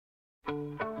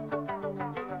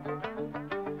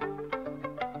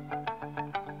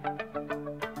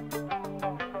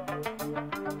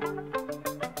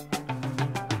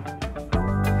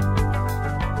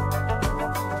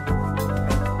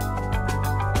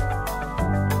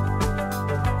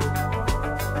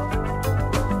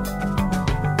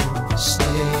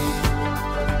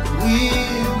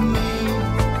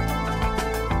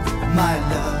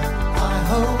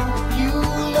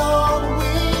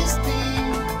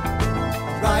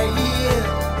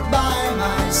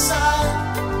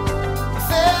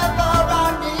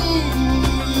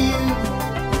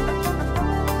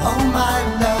my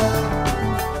love,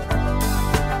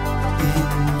 in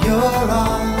your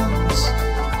arms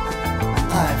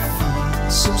I feel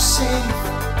so safe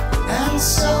and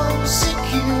so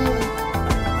secure.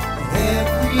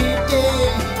 Every day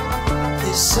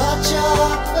is such a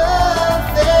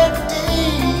perfect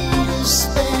day to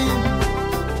spend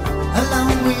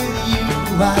along with you.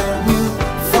 I will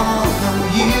follow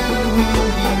you,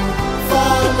 will you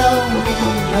follow me?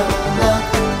 All the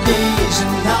days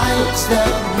and nights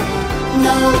that we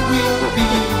know will be,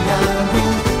 I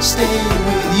will stay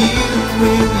with you,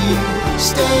 will you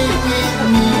stay with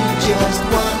me? Just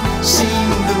one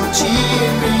single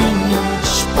tear in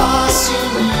each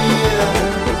passing year.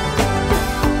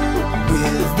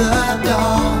 With the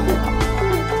dawn,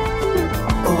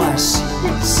 oh, I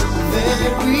see so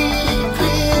very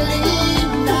clearly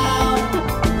now.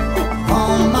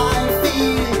 All my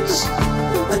fears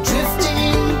are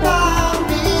drifting by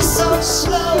me so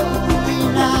slowly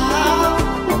now,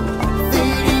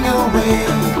 fading away.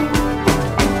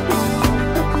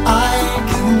 I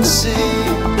can say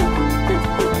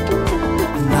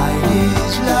the night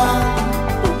is long,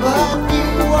 but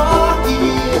you are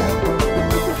here,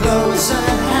 close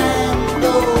at hand.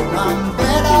 Oh, I'm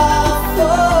better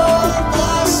for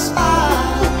the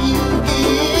smile you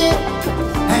give.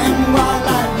 And while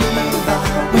I live, I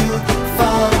will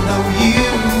follow you.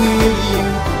 Will you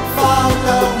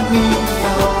follow me?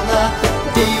 All the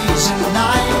days and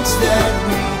nights that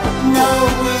we know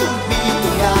will be,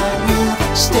 I will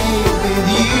stay with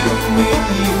you. Will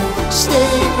you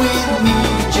stay with me?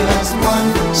 Just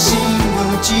one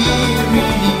single tear in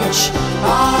each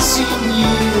passing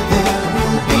year there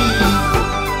will be.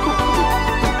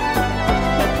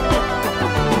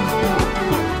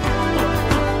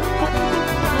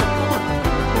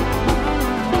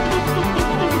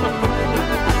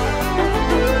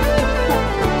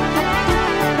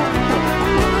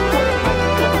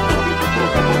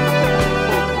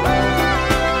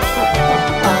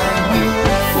 I will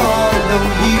follow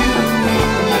you, will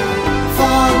you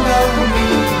follow me?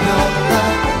 All the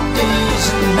days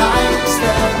and nights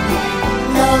that we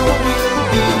know will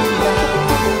be, I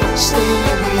will stay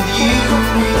with you,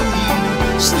 will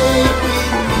you stay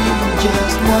with me?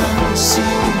 Just one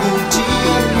single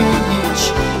tear in each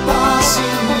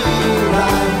passing year.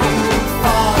 I will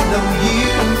follow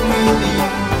you, will you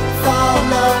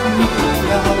follow me?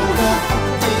 All the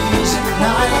days and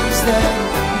nights that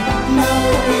we know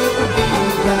will be,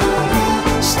 I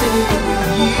will stay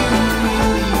with you,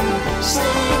 will you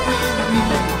stay with me?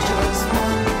 Just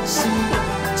one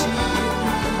single tear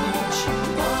in each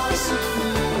passing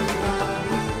year. I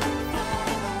will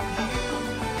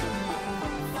follow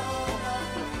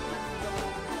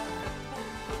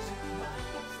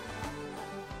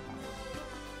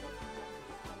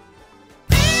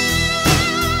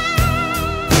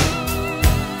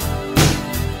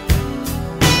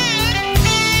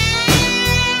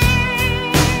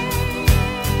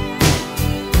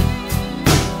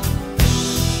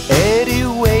you, Eddie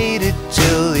waited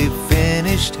till he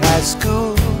finished high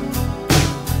school.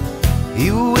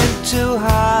 He went to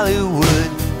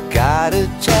Hollywood, got a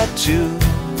tattoo.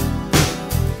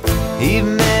 He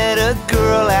met a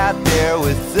girl out there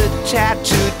with a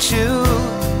tattoo too.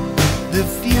 The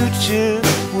future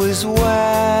was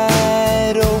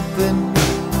wide open.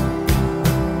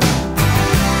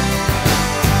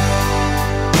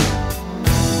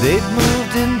 They'd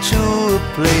moved into a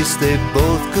place they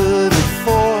both could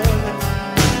afford.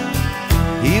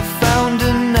 He found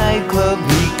a nightclub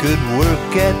he could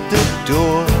work at the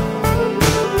door.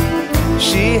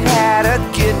 She had a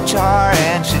guitar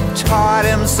and she taught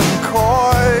him some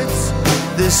chords.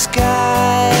 The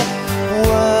sky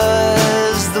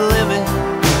was the limit.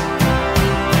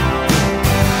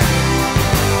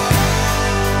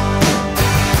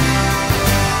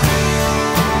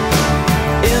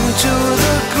 Into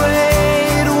the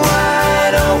great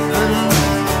wide open,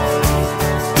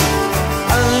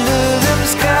 under them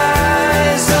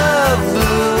skies of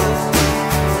blue.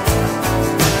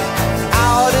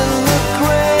 Out in the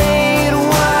great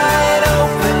wide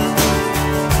open,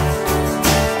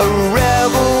 a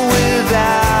rebel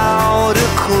without a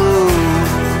clue.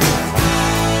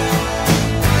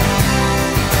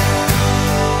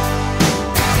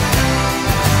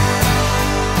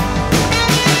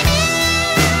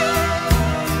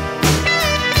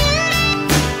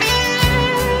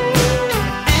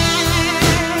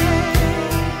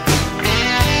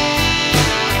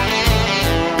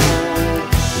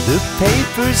 The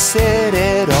paper said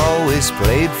it always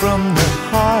played from the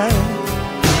heart.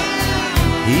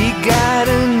 He got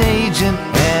an agent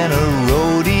and a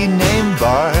roadie named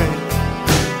Bart.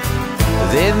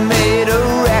 They made a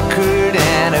record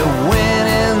and it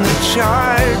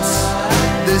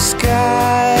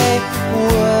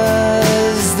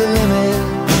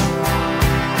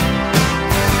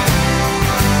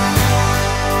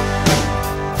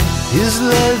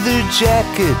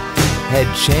jacket had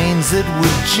chains that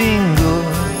would jingle.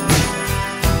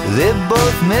 They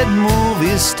both met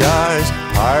movie stars,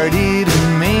 partied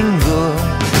and mingled.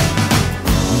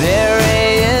 Their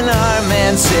A&R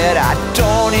man said, I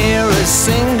don't hear a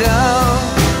single.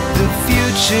 The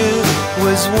future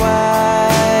was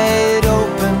wide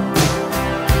open.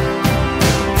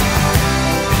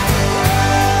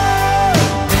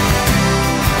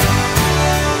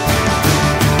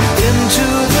 Into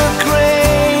the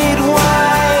great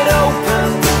wide open,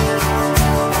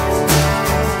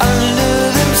 under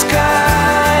them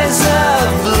skies of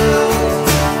blue.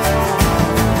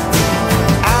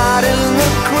 Out in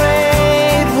the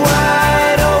great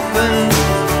wide open,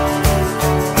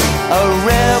 a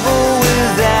rebel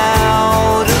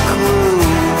without a clue.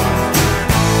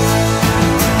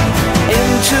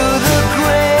 Into the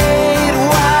great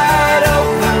wide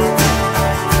open,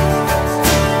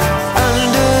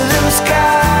 under them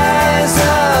skies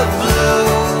of blue.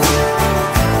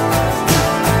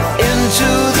 Into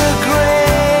the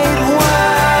great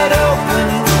wide open,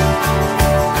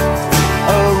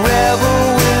 a rebel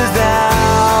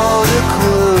without a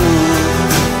clue.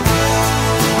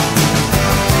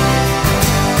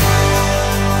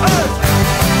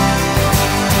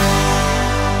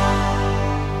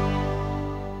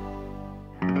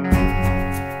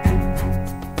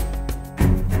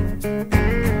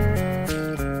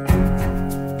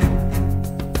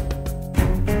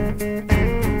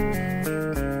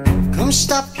 Come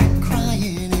stop your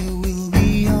crying, it will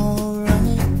be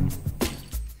alright.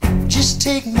 Just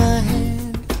take my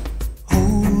hand,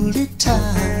 hold it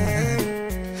tight.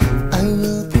 I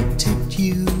will protect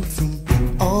you from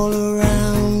all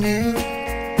around you.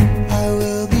 I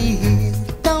will be here,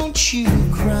 don't you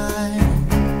cry.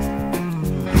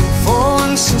 For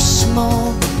one so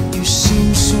small, you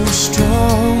seem so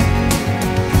strong.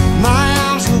 My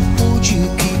arms will hold you,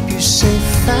 keep you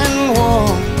safe and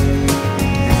warm.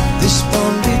 This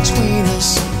bond between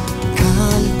us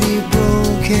can't be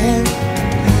broken.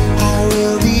 I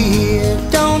will be here,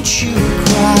 don't you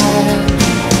cry.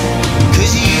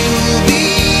 'Cause you'll be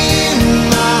in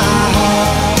my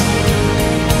heart.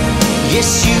 Yes,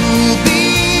 you'll be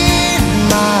in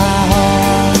my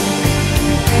heart.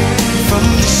 From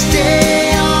this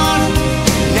day on,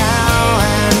 now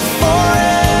and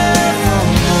forevermore.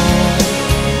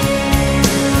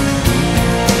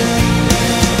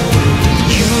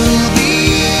 You'll be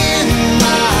in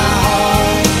my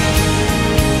heart,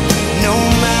 no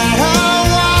matter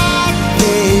what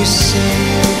they say.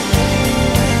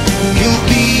 You'll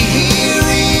be here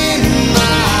in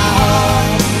my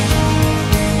heart,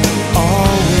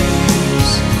 always.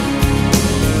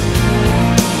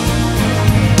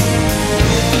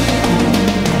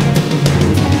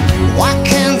 Why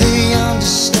can't they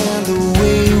understand the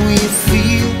way we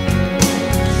feel?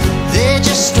 They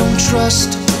just don't trust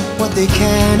what they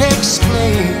can't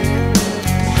explain.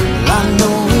 Well, I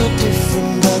know we're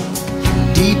different, but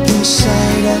deep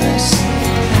inside us,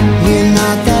 we're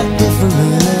not that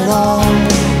different at all.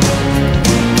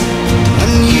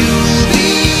 And you'll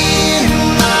be in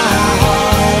my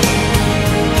heart.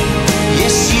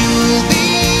 Yes, you'll be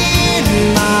in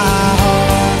my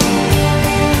heart.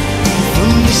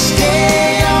 From this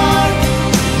day on,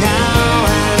 now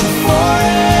and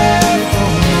forevermore.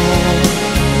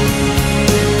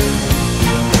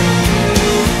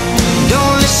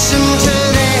 Don't listen to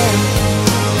them,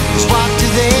 'cause what do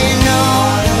they know?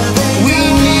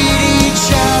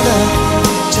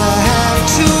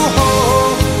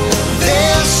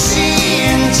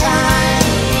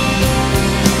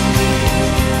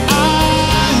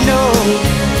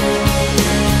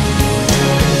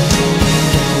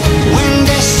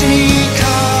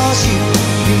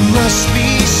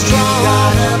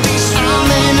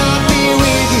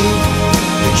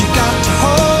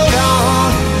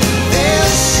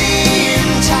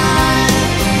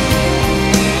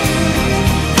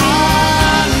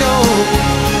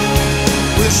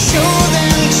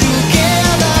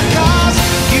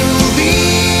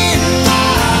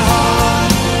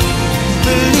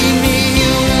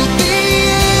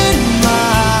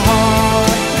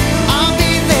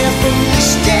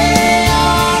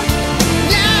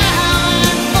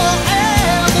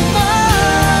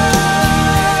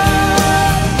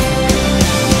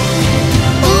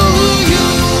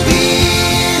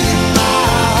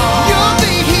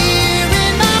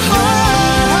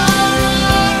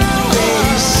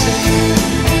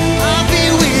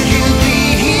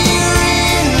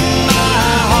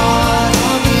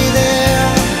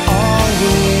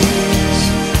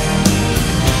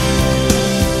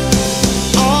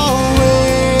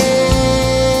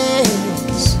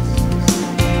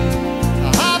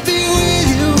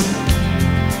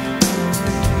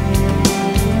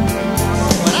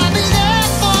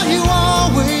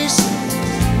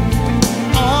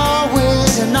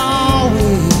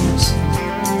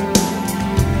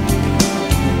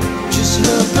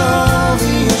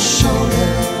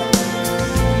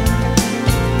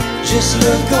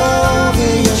 look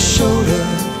over your shoulder.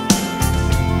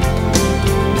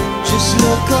 Just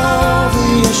look over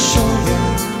your shoulder.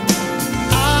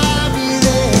 I'll be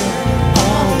there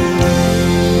always.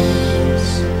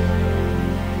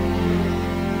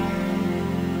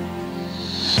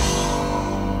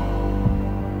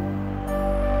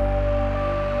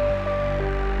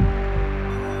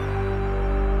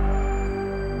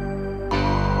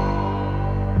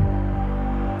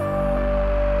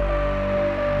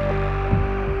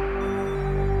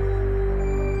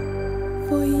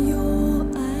 For your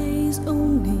eyes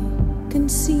only can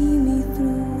see me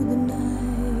through the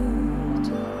night.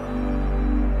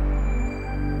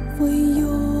 For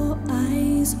your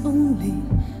eyes only,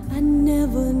 I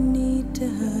never need to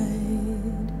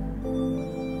hide.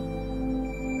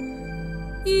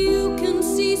 You can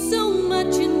see so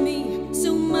much in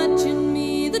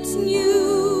me that's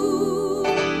new.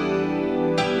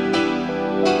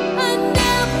 I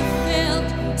never felt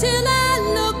till I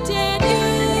looked at you.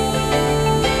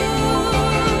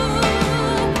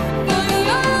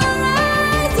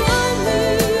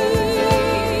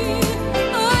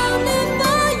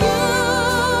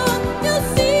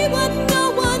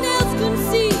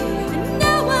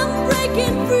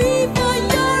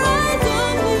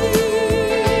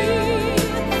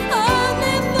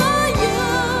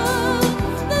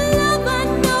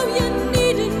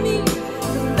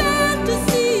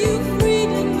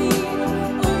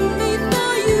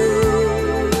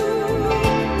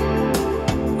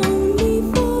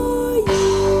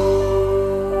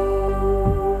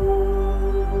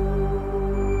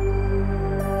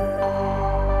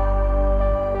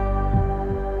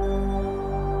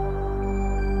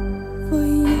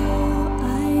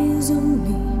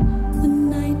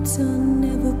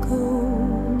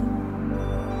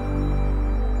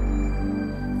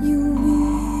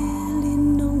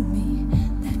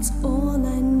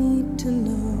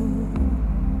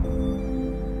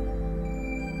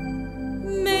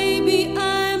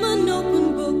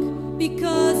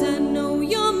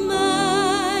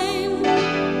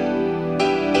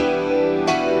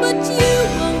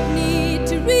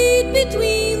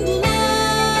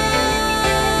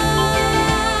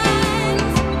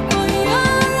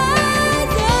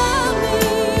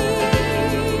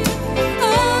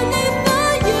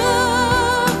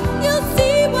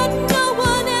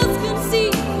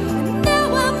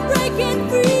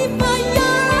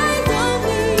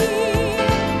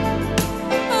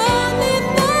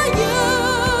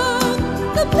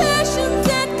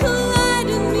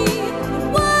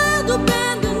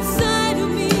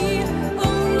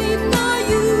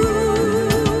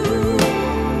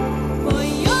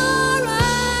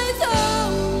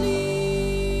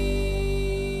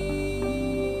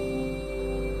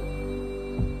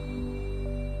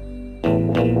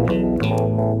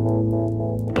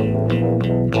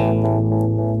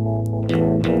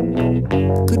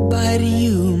 Goodbye to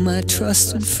you, my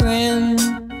trusted friend.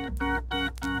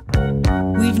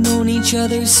 We've known each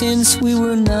other since we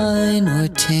were 9 or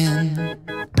 10.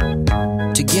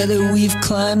 Together we've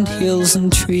climbed hills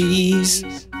and trees,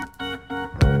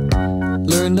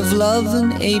 learned of love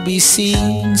and ABC,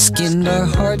 and skinned our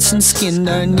hearts and skinned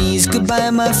our knees.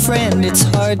 Goodbye, my friend, it's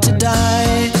hard to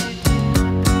die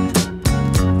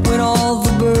when all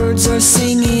the birds are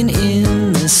singing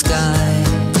in the sky.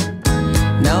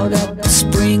 Now that the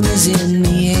spring is in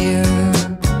the air,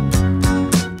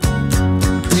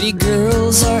 pretty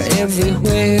girls are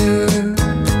everywhere.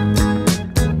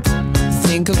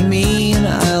 Think of me and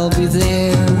I'll be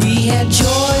there. We had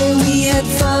joy, we had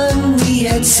fun, we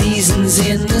had seasons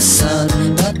in the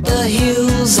sun, but the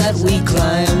hills that we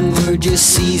climbed were just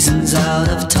seasons out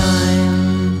of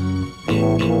time.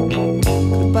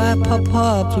 Goodbye,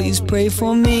 Papa, please pray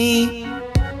for me.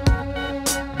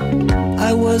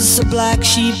 I was the black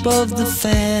sheep of the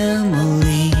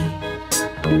family.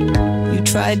 You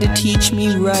tried to teach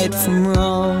me right from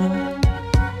wrong.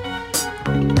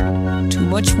 Too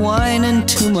much wine and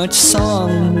too much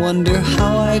song, wonder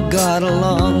how I got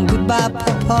along. Goodbye,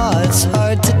 Papa, it's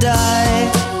hard to die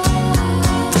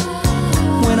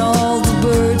when all the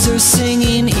birds are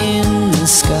singing in the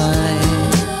sky.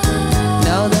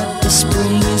 Now that the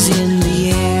spring is in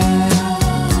the air,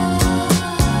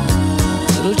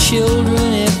 little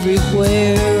children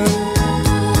everywhere.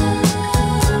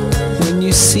 When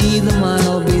you see them,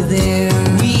 I'll be there.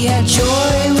 We had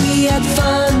joy, we had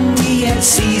fun, we had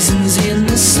seasons in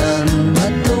the sun,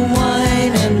 but the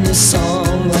wine and the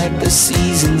song, like the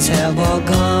seasons, have all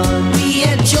gone. We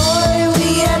had joy,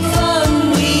 we had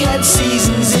fun, we had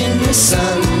seasons in the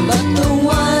sun, but the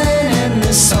wine and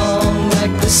the song,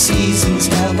 like the seasons,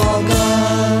 have all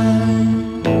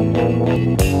gone.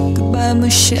 Goodbye,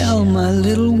 Michelle, my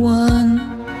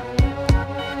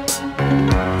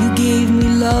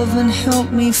love and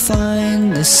help me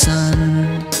find the sun.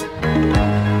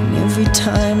 And every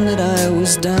time that I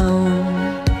was down,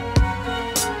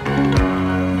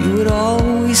 you would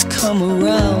always come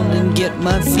around and get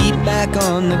my feet back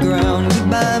on the ground.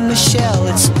 Goodbye, Michelle,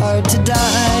 it's hard to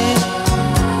die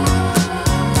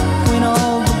when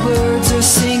all the birds are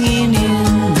singing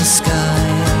in the sky.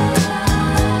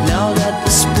 Now that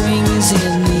the spring is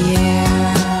in the air,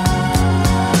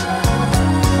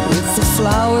 with the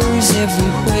flowers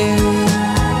everywhere,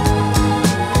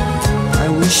 I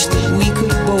wish that we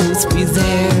could both be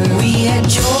there. We had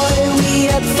joy, we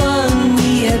had fun,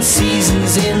 we had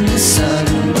seasons in the sun,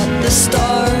 but the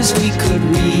stars we could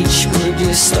reach were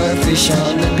just starfish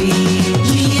on the beach.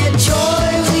 We had joy,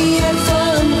 we had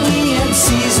fun, we had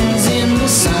seasons in the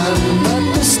sun, but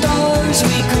the stars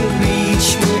we could reach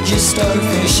were just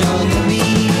starfish on the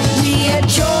beach. We had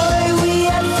joy, we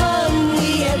had fun, we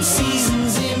had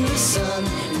seasons in the sun,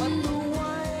 but the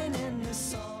wine and the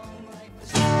song like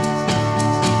the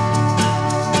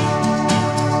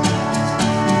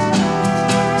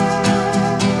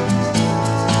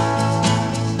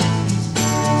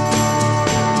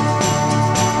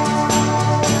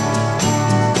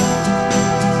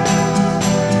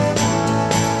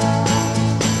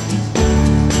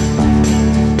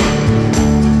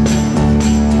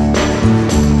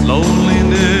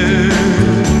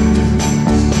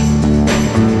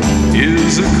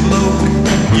is a cloak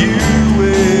you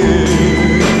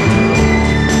wear,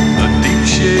 a deep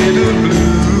shade of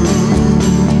blue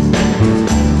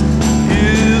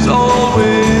is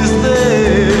always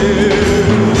there.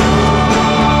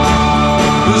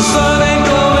 The sun ain't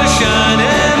gonna shine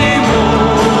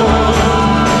anymore,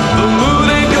 the moon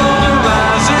ain't gonna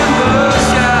rise in the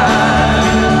sky,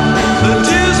 the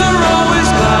tears are always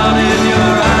clouding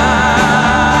your eyes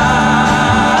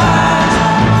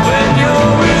when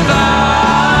you're without.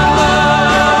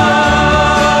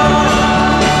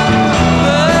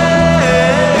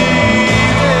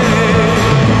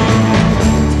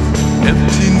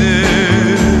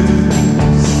 Emptiness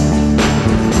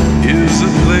is a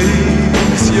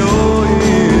place you're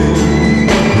in,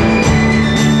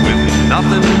 with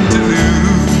nothing to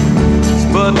lose,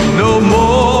 but no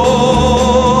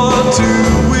more to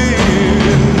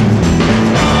win.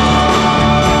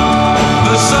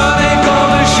 The sun ain't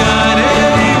gonna shine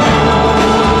anymore,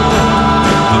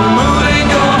 the moon ain't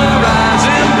gonna rise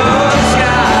in the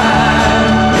sky,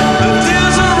 the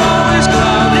tears are always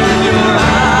clouding your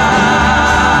eyes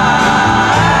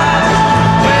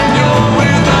when you're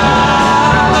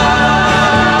without love.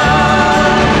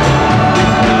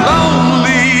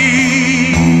 Lonely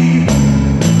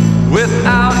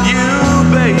without you,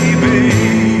 baby.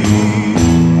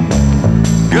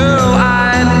 Girl,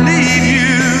 I need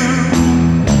you.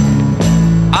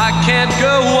 I can't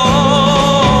go on.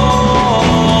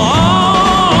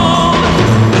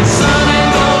 The sun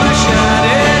ain't gonna shine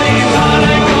anymore,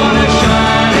 ain't gonna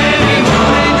shine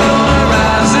anymore, ain't gonna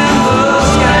rise in the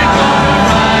sky,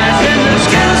 the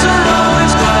skies are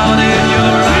always clouding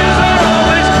your eyes,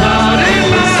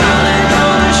 the sun ain't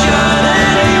gonna shine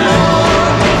anymore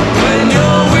when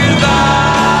you're without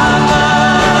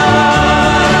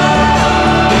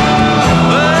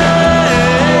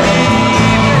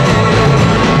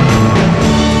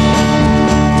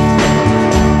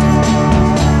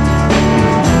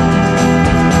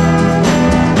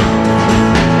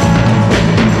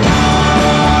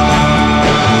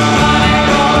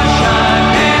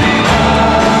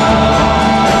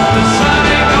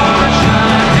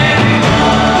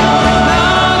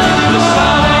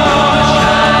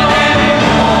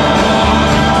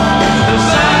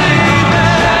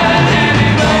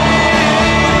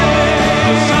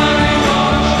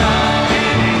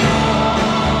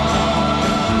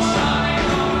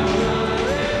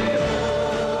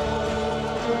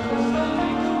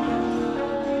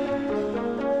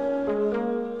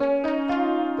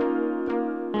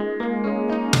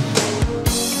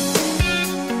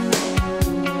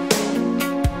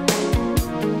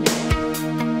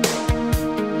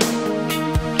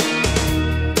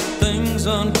things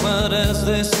aren't quite as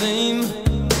they seem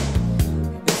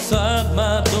inside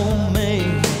my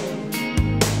domain.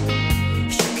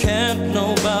 You can't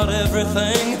know about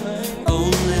everything,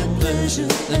 only pleasure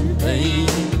and pain.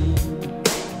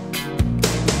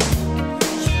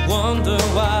 You wonder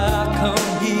why I come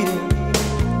here,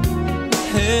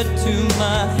 head to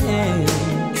my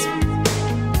hands.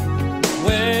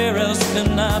 Where else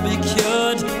can I be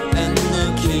cured and the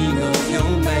king of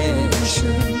your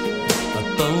mansion? A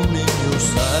bone in your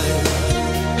side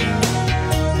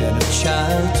and a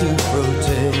child to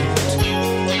protect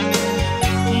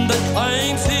that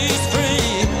claims he's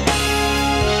free.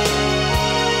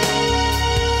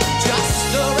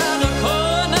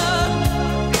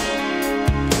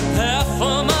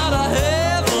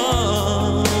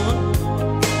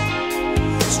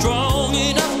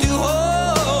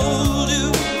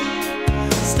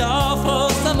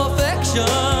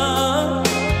 affection.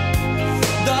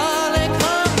 Darling,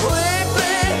 come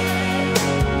quickly,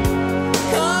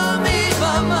 come ease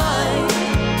my mind.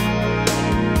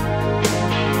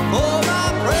 For my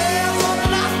prayers have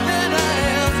not been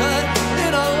answered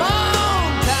in a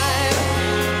long time.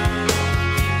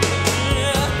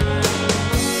 Yeah.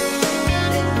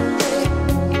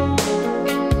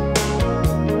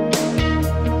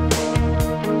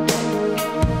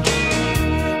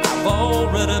 I've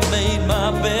already made my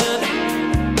bed,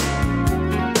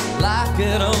 like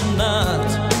it or not.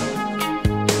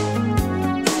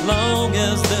 As long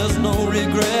as there's no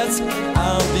regrets,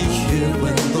 I'll be here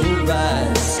when the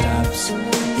ride stops.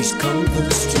 These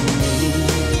comforts to me,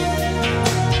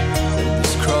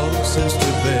 these crosses to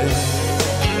bear,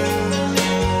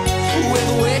 with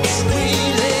which we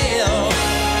live.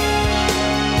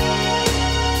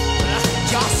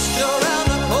 Just around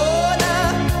the corner,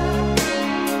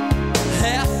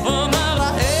 half a mile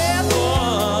ahead,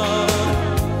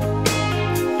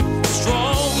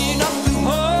 strong enough to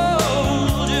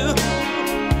hold you,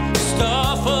 star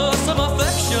for some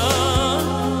affection.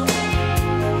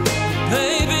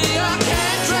 Baby, I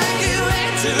can't drag you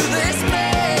into this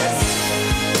mess.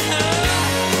 Yeah.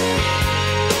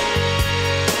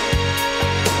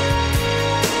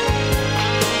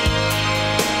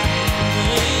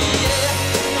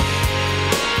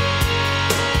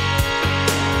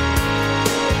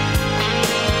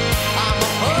 I'm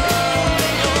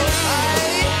holding your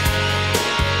tight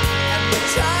and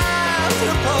trying to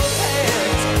hold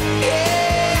hands.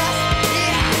 Yes,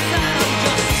 yes, I'm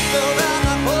just around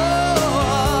the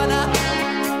corner,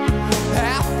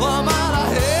 half a mile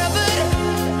ahead.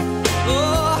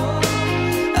 Oh,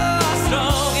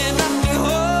 strong enough to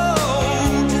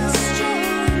hold you,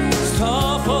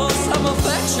 star for some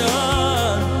affection.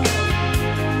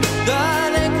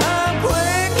 Darling, come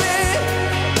quickly,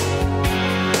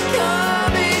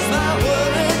 come ease my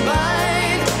worried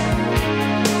mind.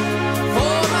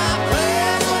 For my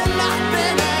prayers have not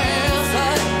been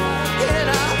answered in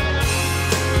a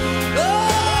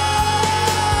long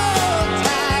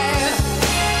time.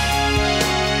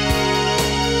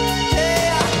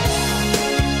 Yeah,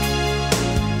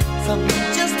 something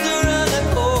just around the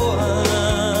corner.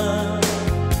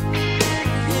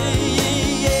 Yeah,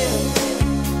 yeah.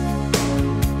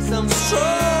 Some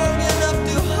strong enough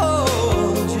to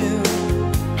hold you.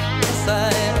 Yes, I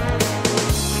am.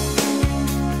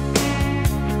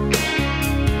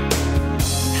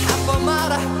 Half a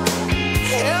mile of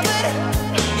heaven,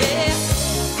 yeah.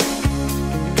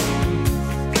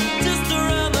 Just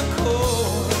around the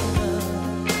corner.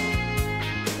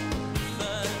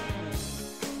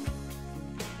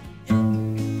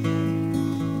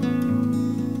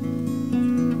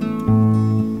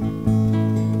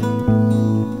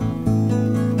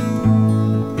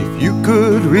 If you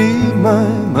could read my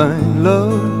mind,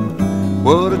 love,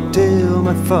 what a tale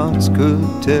my thoughts could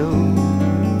tell.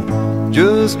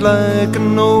 Just like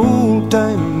an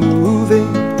old-time movie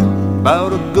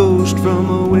about a ghost from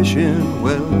a wishing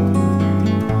well,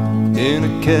 in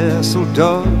a castle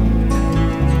dark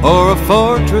or a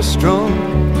fortress strong,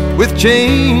 with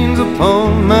chains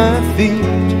upon my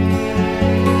feet.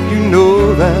 You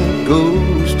know that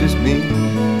ghost is me,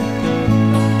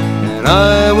 and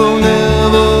I will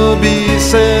never be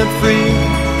set free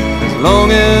as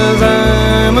long as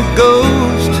I'm a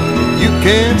ghost you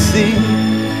can't see.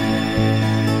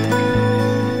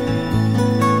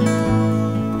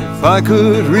 If I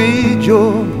could read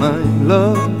your mind,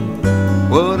 love,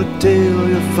 what a tale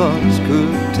your thoughts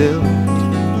could tell.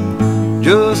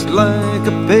 Just like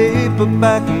a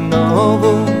paperback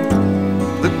novel,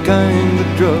 the kind the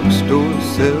drugstores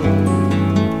sell.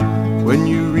 When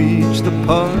you reach the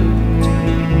part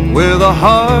where the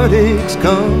heartaches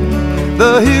come,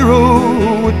 the hero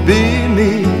would be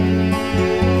me.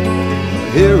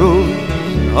 Heroes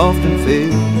often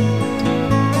fail.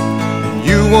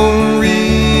 You won't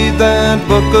read that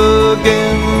book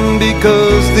again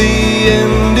because the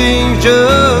ending's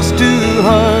just too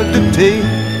hard to take.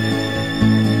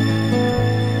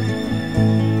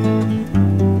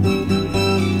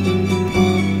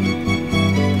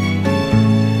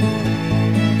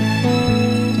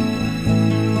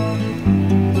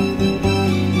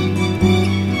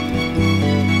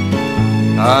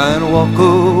 I'd walk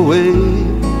away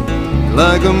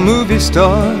like a movie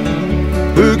star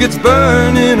who gets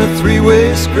burned in a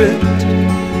three-way script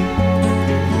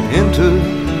into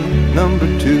number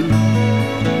two.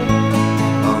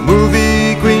 A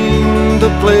movie queen to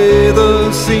play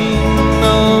the scene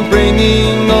of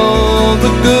bringing all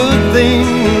the good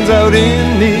things out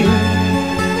in me.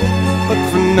 But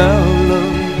for now,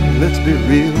 love, let's be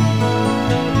real,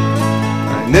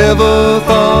 I Never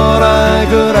thought I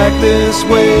could act this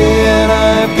way, and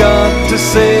I've got to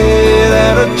say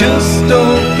that I just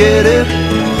don't get it.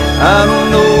 I don't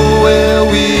know where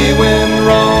we went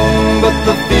wrong, but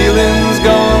the feeling's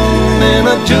gone and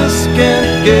I just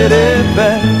can't get it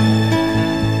back.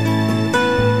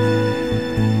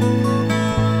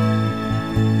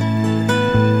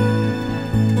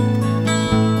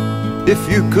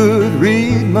 If you could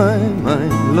read my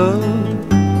mind, love,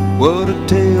 what a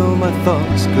tale my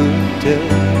thoughts could tell.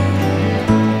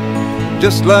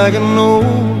 Just like an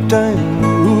old-time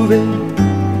movie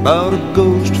about a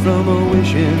ghost from a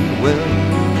wishing well,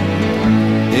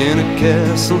 in a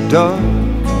castle dark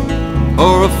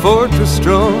or a fortress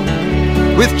strong,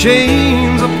 with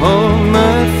chains upon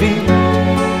my feet.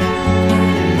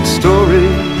 The story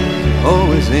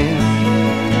always ends.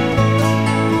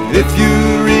 If you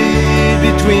read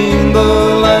between the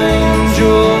lines,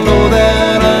 you'll know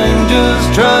that I'm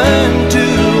just trying to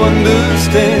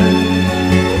understand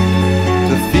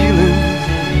the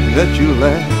feelings that you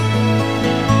lack.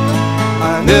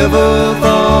 I never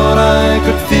thought I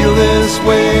could feel this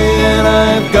way, and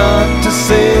I've got to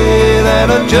say that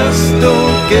I just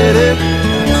don't get it.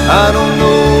 I don't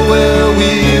know where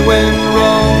we went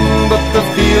wrong, but the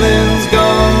feeling's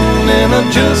gone and I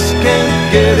just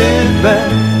can't get it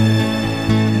back.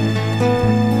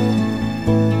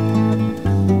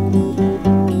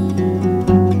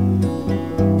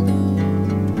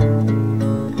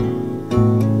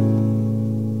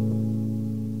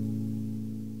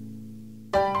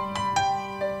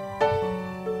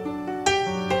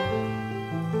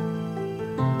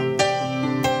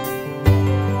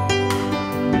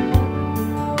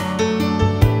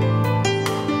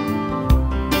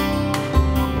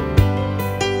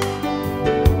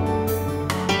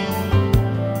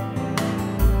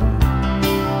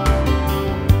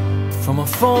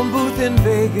 Phone booth in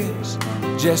Vegas,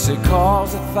 Jessie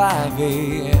calls at 5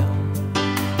 a.m.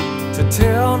 to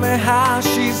tell me how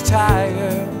she's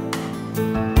tired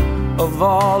of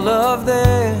all of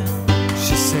them.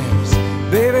 She says,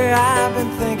 baby, I've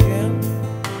been thinking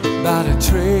about a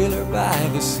trailer by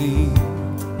the sea.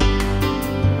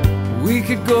 We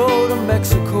could go to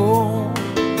Mexico,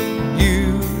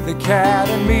 you, the cat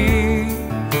and me.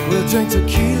 We'll drink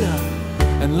tequila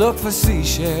and look for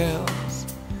seashells.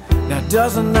 Now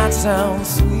doesn't that sound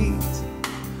sweet?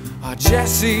 Oh,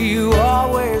 Jessie, you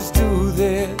always do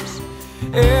this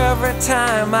every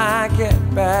time I get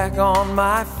back on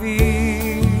my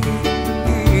feet.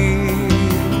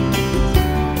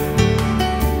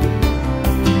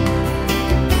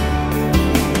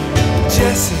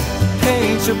 Jessie,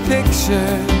 paint your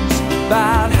pictures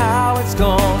about how it's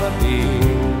gonna be.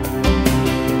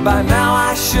 By now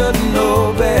I should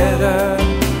know better.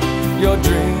 Your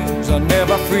dreams are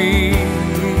never free.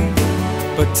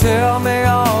 But tell me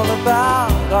all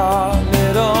about our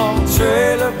little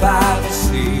trailer by the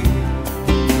sea.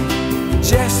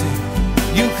 Jessie,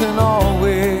 you can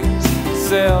always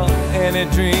sell any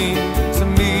dream to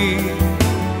me.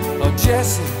 Oh,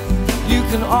 Jessie, you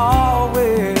can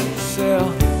always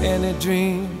sell any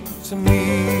dream to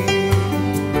me.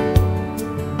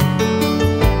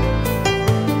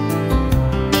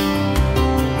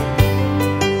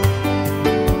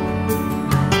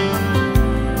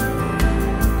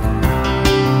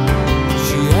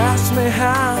 Me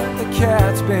how the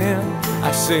cat's been.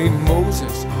 I say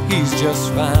Moses, he's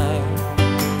just fine,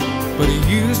 but he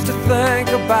used to think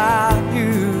about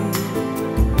you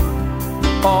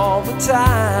all the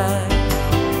time.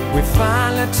 We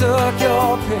finally took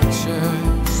your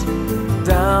pictures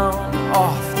down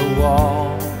off the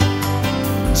wall.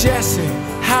 Jessie,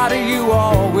 how do you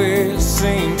always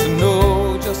seem to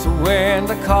know just when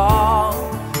to call?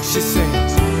 She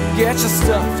sings, get your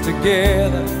stuff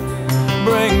together,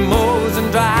 bring Mose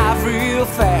and drive real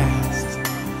fast.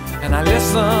 And I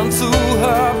listen to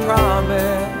her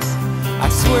promise. I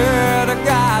swear to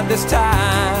God this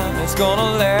time it's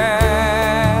gonna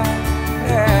last.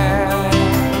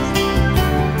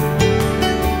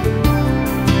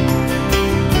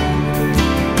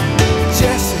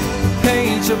 Jessie,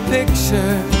 paint your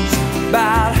pictures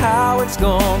about how it's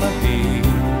gonna be.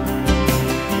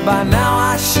 By now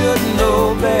I should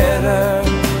know better.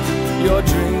 Your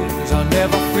dreams are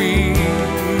never free.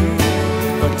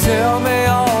 But tell me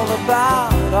all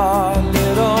about our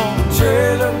little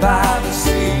trailer by the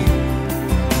sea.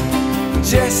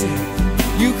 Jessie,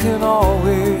 you can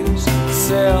always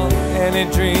sell any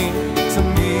dream to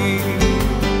me.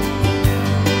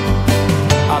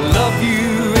 I love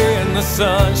you in the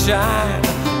sunshine,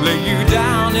 lay you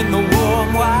down in the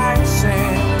warm white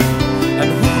sand. And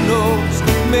who knows,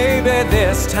 maybe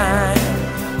this time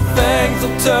things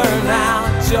will turn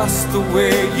out just the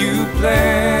way you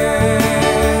play.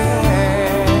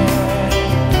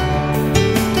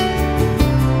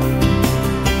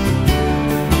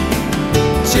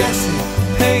 Jesse,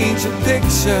 paint your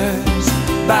pictures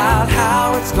about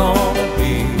how it's gonna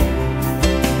be.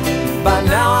 By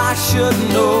now I should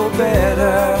know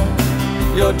better.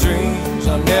 Your dreams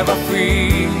are never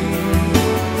free.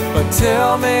 But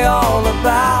tell me all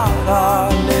about our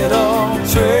little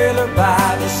trailer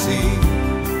by the sea.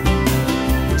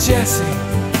 Jesse,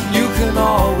 you can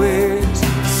always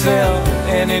sell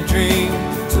any dream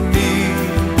to me.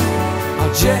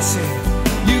 Oh, Jesse,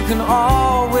 you can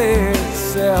always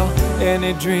sell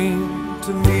any dream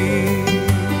to me.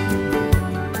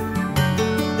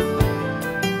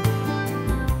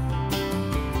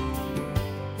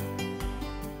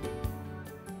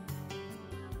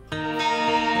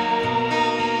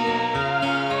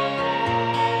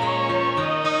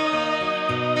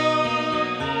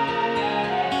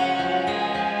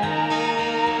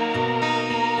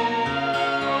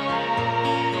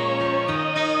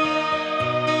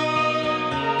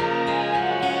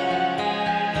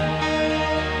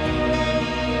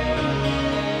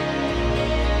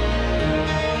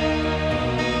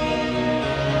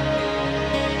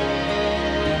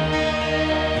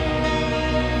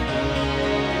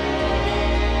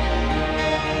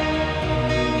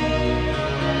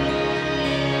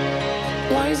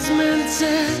 Wise men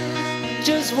said,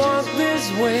 just walk this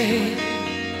way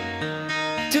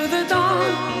to the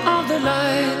dawn of the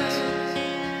light.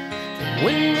 The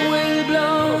wind will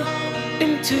blow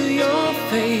into your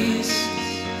face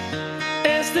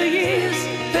as the years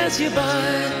pass you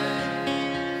by.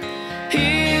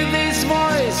 Hear this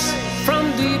voice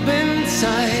from deep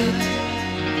inside.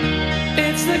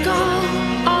 It's the call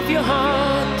of your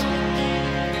heart.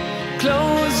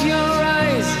 Close your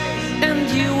eyes and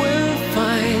you will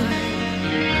find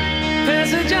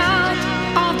passage out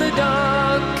of the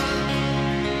dark.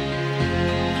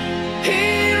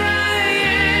 Here I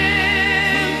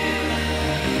am.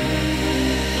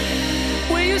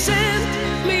 Will you send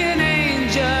me an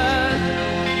angel?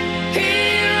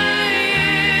 Here I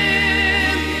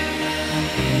am.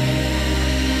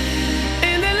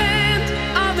 In the land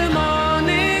of the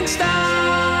morning star.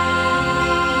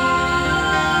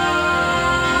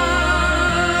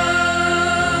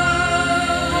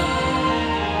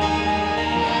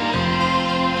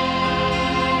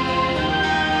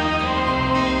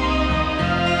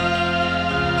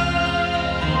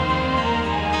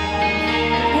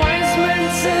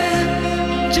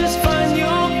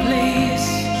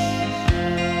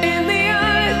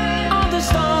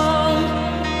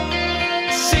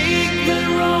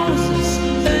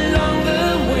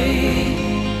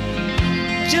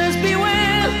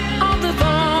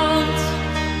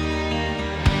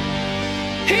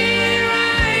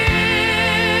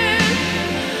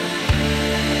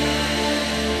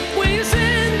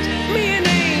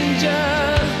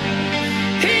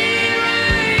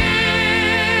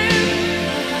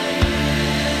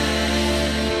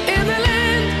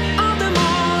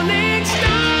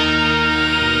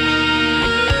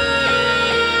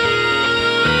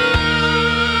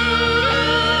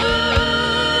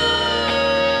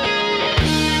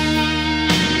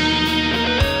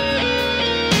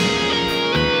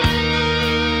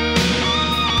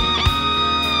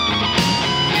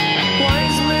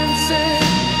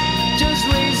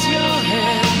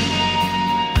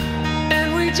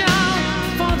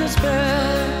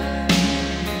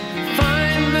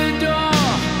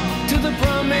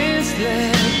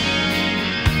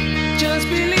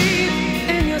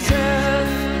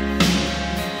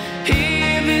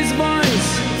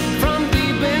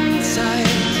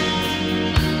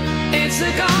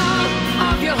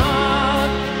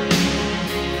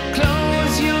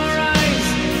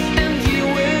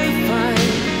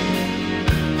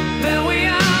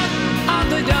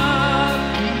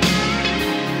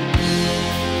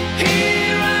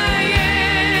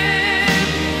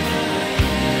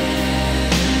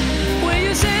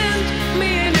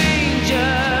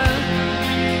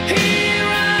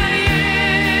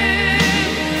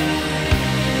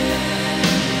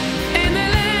 In the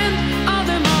land of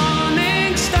the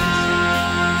morning star.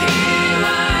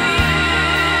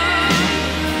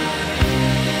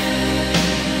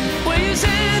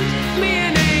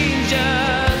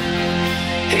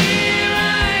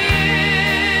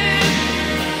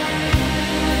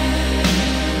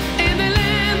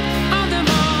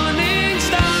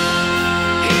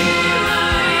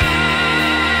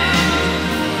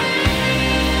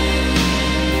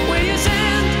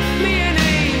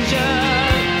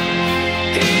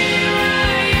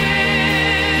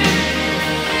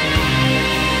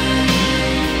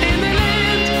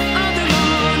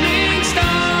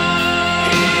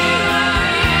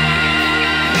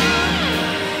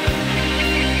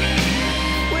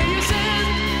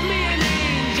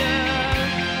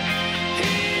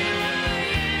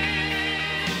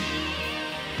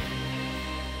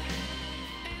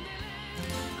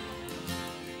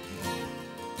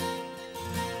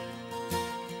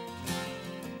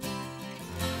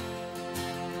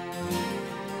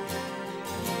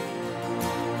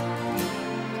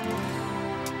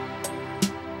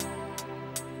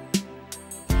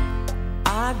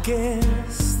 I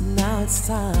guess now it's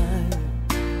time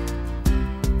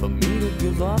for me to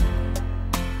give up.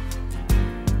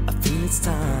 I feel it's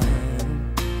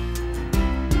time.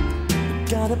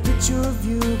 Got a picture of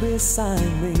you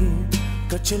beside me.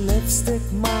 Got your lipstick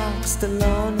mark still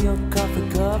on your coffee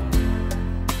cup.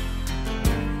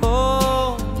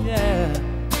 Oh yeah.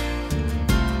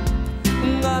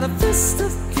 Got a fist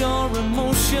of pure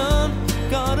emotion.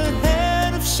 Got a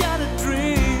head of shattered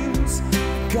dreams.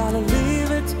 Gotta leave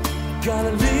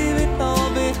it all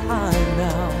behind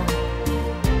now.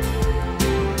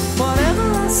 Whatever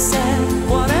I said,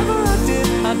 whatever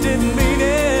I didn't mean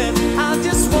it. I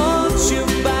just want you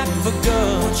back for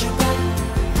good. Want you back,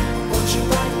 want you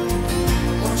back,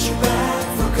 want you back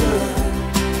for good.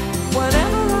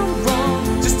 Whenever I'm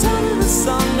wrong, just tell me the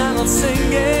song and I'll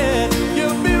sing it.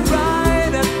 You'll be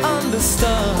right and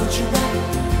understood. Want you back,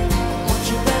 want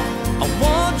you back, I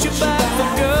want you back for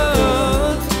good.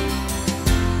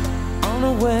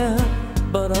 Unaware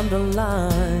but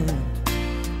underlined,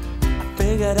 I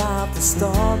figured out the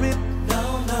story. No,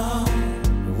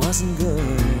 it wasn't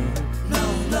good. No,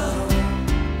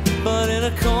 but in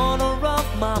a corner of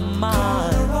my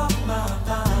mind,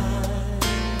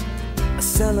 I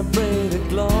celebrated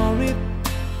glory.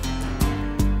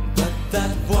 But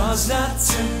that was not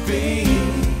to be.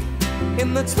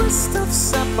 In the twist of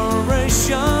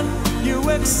separation, you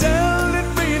excelled at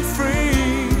being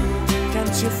free.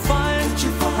 Can't you find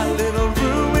a little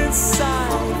room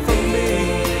inside for me?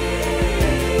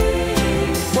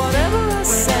 Whatever I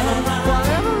said,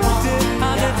 whatever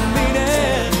I didn't mean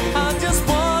it. I just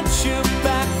want you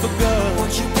back for good.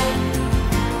 Want you back,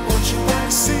 want you back.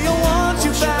 See, I want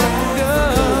you back for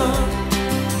good.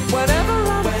 Whenever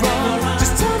I'm wrong,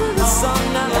 just tell me the song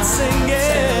and I'll sing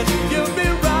it. You'll be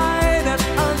right and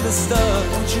understood.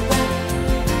 Want you back,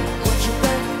 want you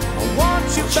back. I want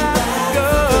you back for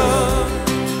good.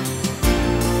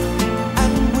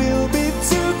 And we'll be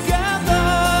together.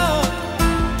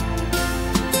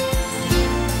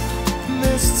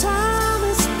 This time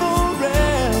is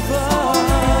forever.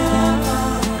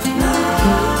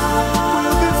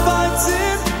 We'll be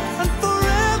fighting and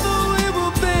forever we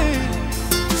will be.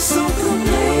 So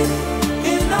complete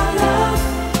in our love,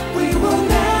 we will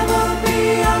never be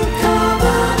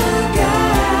uncovered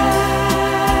again.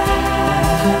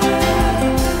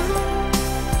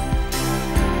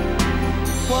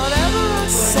 Whatever I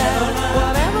said,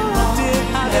 whatever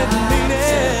I didn't mean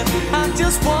it. I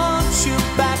just want you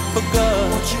back for good.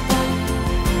 Want you back,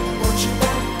 want you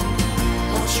back,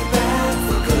 want you back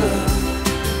for good.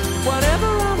 Whatever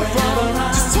I'm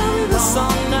wrong, just tell me the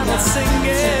song and I'll sing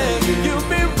it. You'll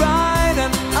be right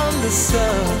and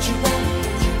understood. Want you back,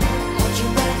 want you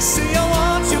back. See, I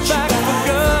want you back for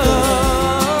good.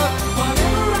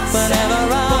 Whenever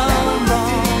I'm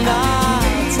wrong, I'll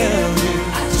tell you.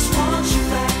 I just want you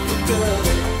back for good.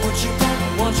 Want you back,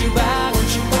 want you back,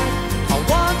 want you back. I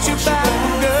want you back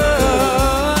for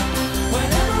good.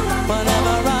 Whenever I'm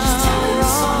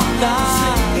wrong, I'll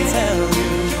tell you.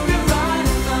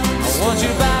 I want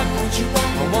you back,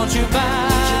 I want you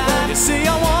back. You see, I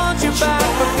want you back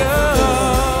for good.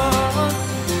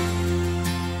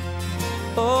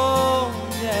 Oh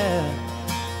yeah.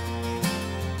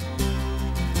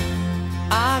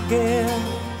 I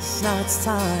guess now it's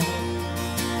time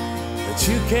that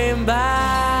you came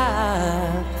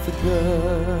back for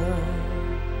good.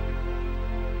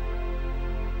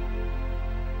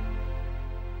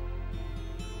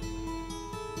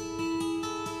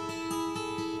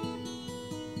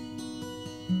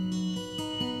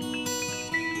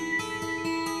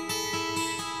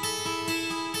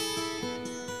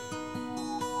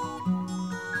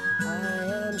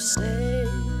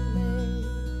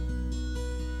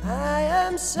 I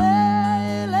am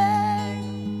sailing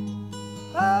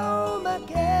home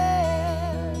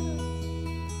again,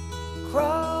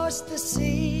 across the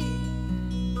sea.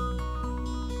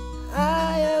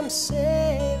 I am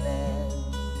sailing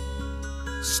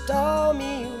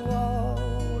stormy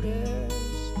waters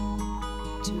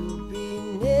to be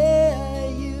near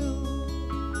you,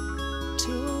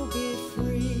 to be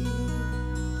free.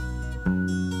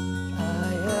 I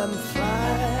am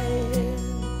flying,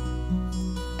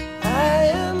 I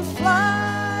am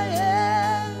flying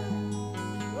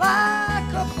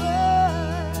like a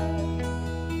bird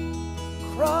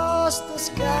across the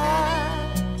sky.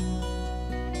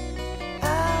 I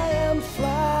am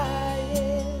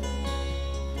flying,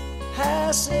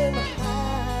 passing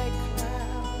high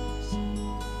clouds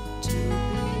to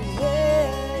be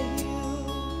near you,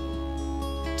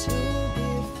 to be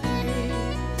free.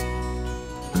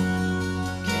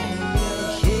 Can you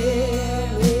hear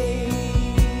me?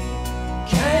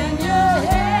 Can you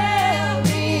hear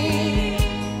me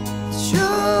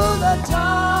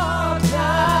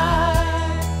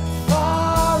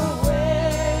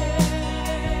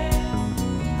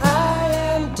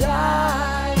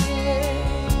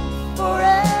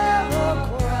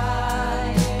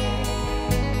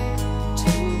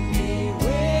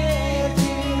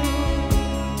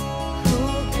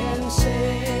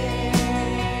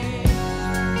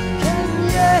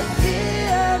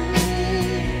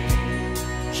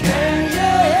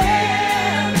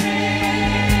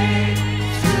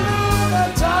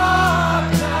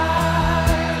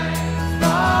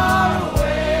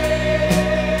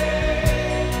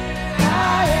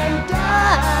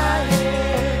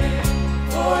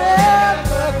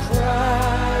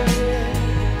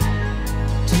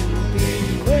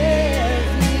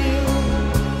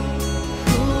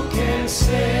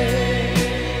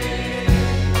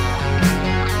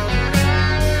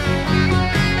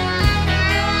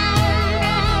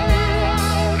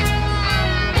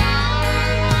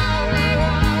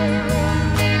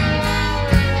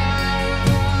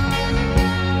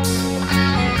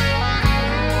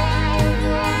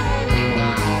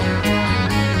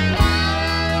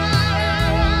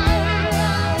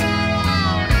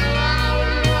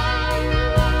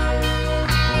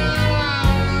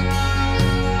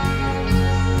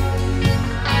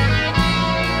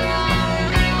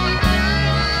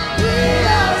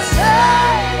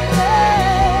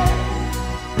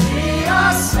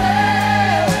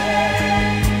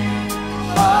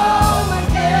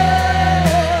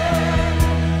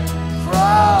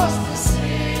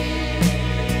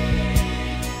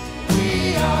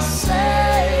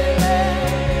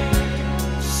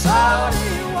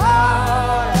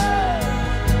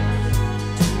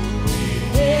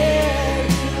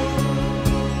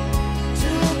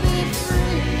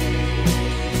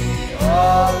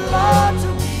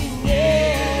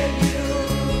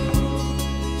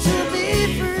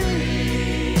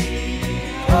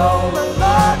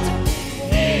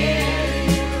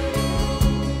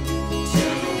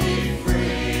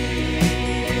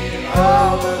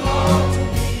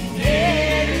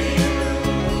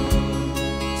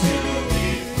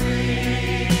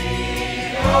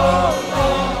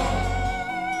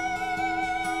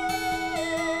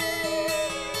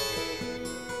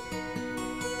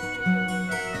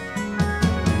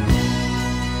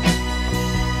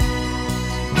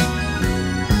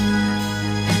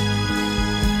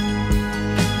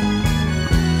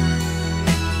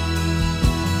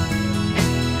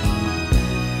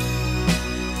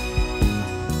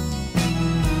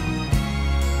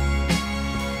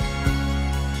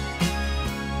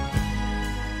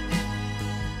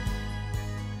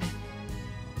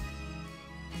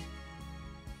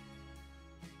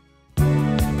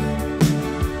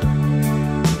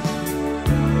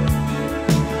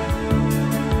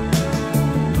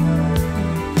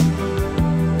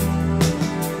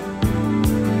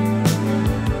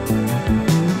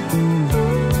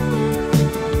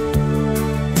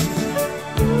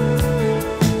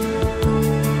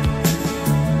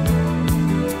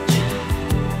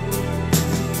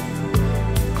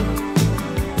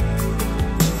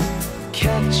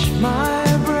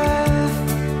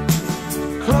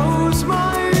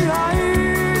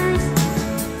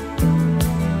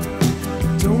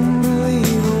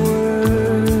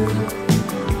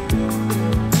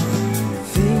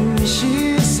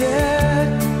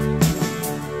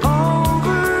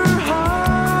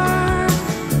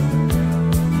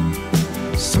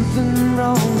something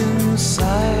wrong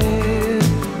inside.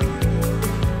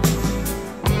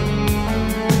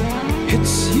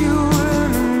 It's you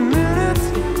in a minute,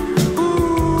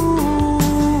 ooh,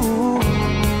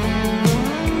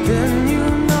 then you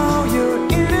know you're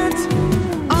in it.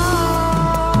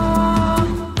 Ah,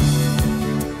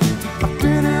 I've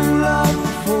been in love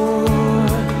before,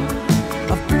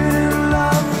 I've been in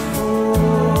love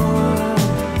before.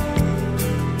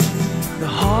 The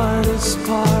hardest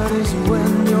part is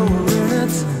when you're in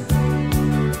it.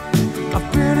 I've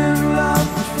been in love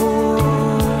before,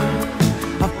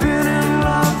 I've been in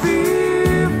love before.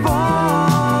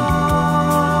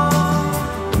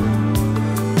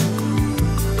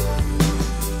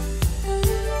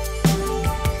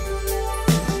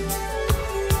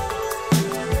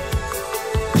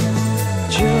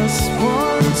 Just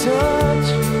one touch,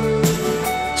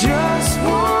 just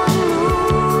one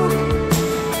look,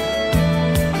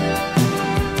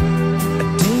 a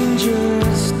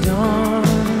dangerous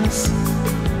dance.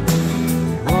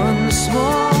 One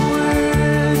small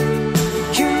word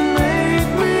can make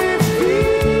me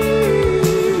feel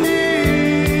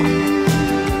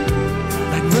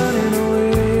like running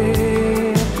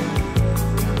away.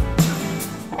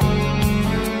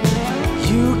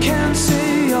 You can't say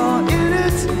you're in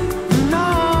it, no,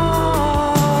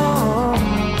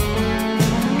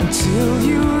 until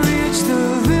you reach the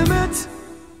limit.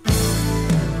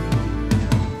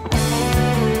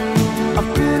 I've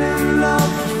been in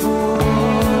love before,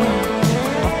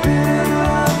 I've been in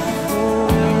love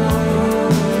before.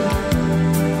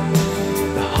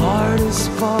 The hardest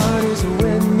part is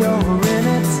when you're in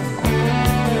it.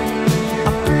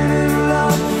 I've been in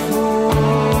love before,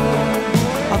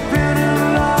 I've been in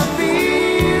love before.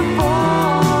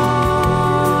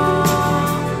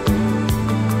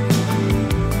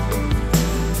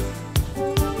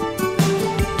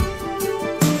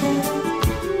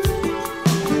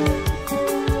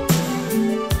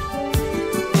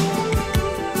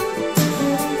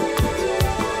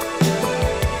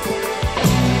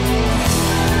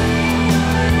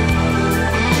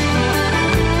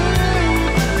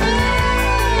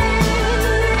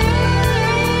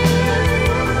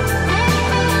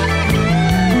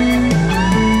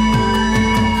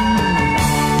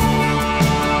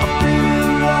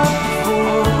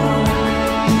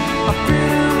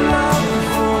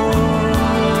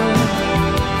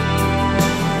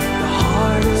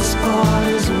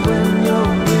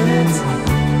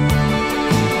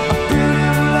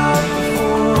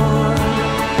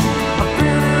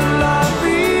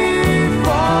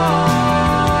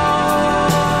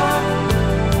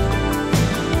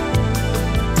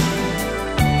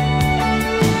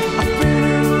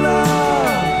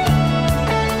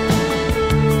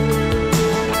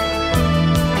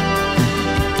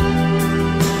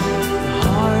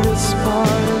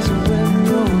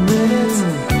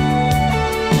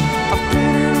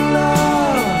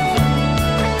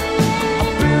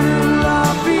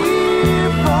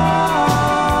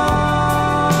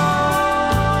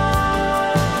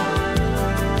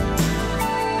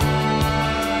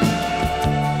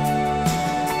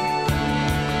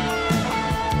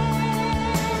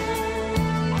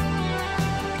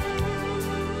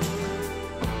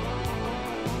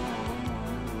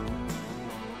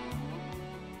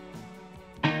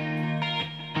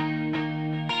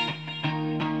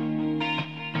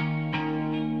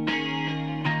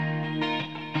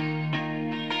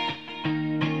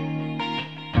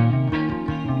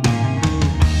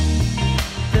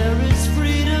 There is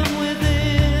freedom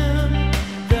within,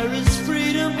 there is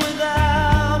freedom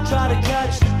without. Try to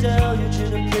catch the deluge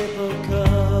in a paper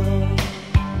cup.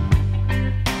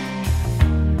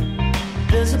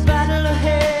 There's a battle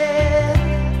ahead,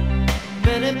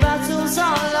 many battles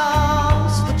are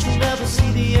lost, but you never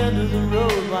see the end of the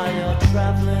road while you're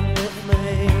traveling with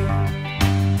me.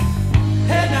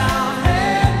 Hey now,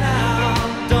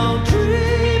 don't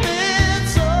dream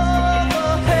it's over.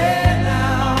 Hey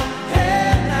now,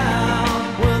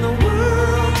 when the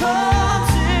world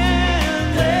comes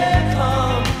in, they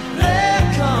come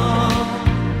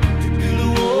to build a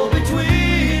wall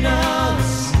between us.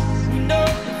 We know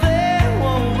they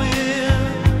won't win.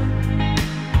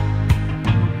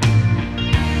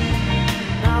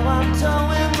 Now I'm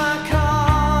towing my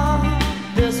car,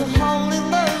 there's a hole in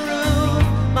the roof.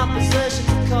 My possessions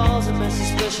are causing me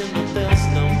suspicion, but there's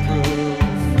no proof.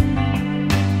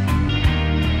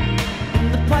 In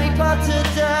the paper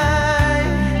today,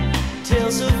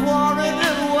 tales of war and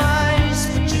waste,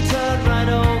 but you turn right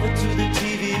over to the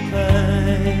TV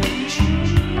page.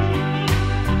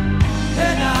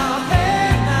 Hey now,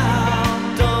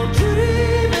 don't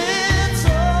dream it's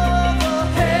over.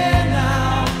 Hey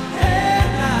now,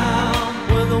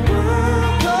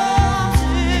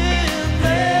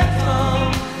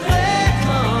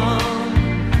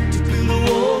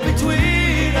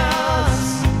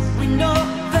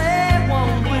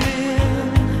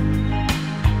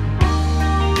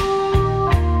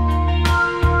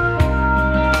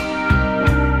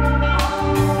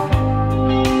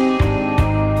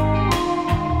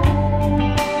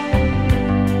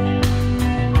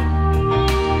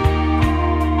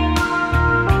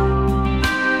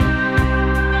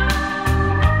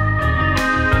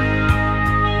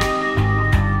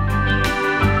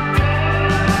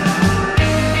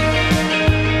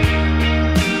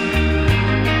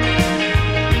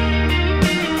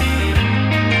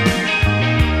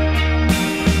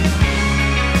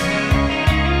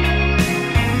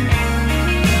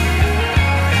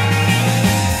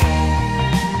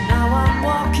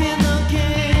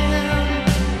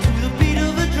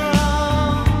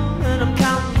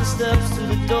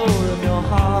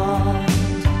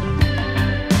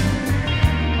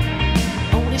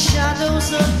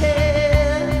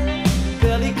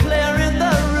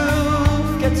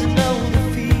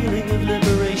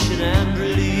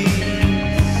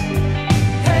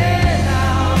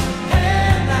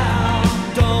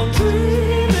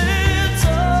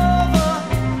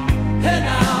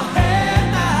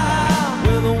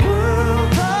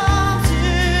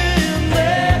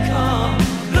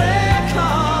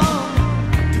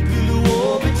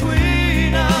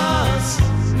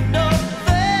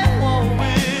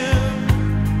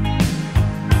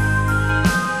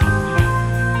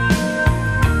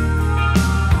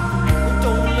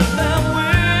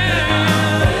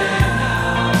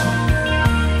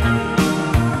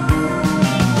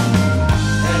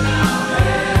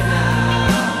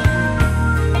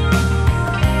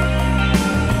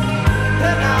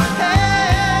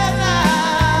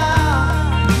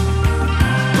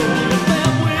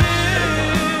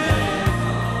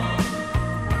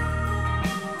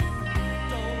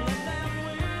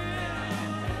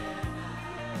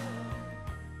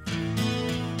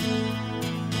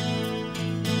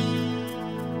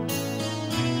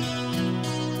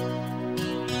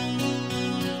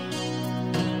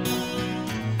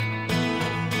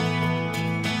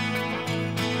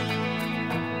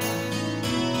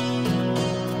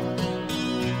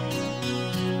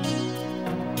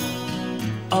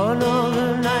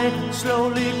 night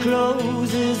slowly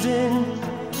closes in,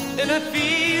 and I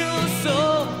feel so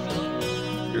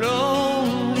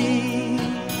lonely.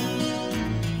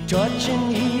 Touching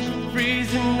heat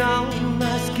freezing on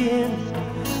my skin,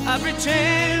 I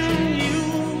pretend you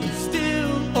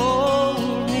still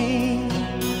hold me.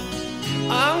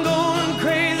 I'm going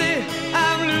crazy,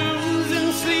 I'm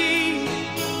losing sleep,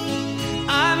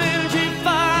 I'm empty,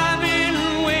 farming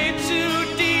way too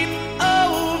deep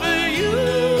over you.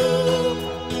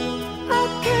 I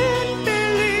can't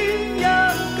believe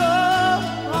you're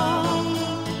gone.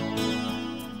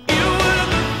 You were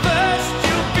the first,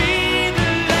 you'll be the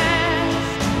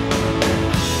last.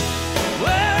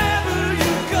 Wherever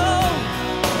you go,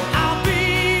 I'll be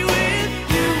with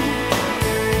you.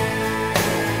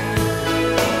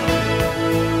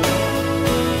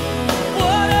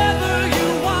 Whatever you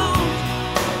want,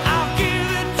 I'll give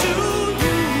it to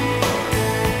you.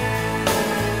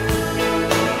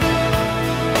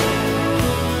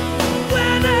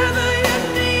 Whenever you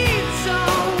need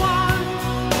someone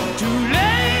to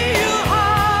lay your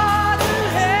heart and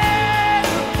head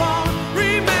upon,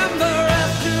 remember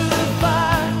after the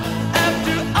fire,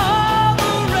 after all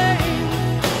the rain,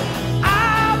 I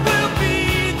will be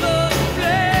the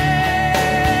flame.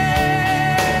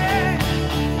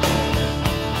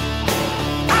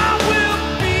 I will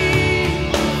be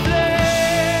the flame.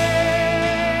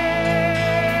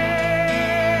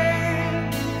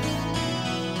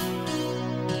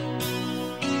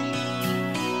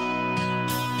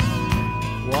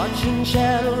 Watching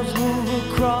shadows move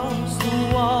across the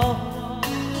wall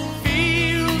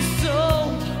feels so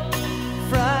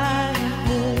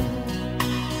frightening.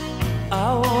 I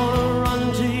wanna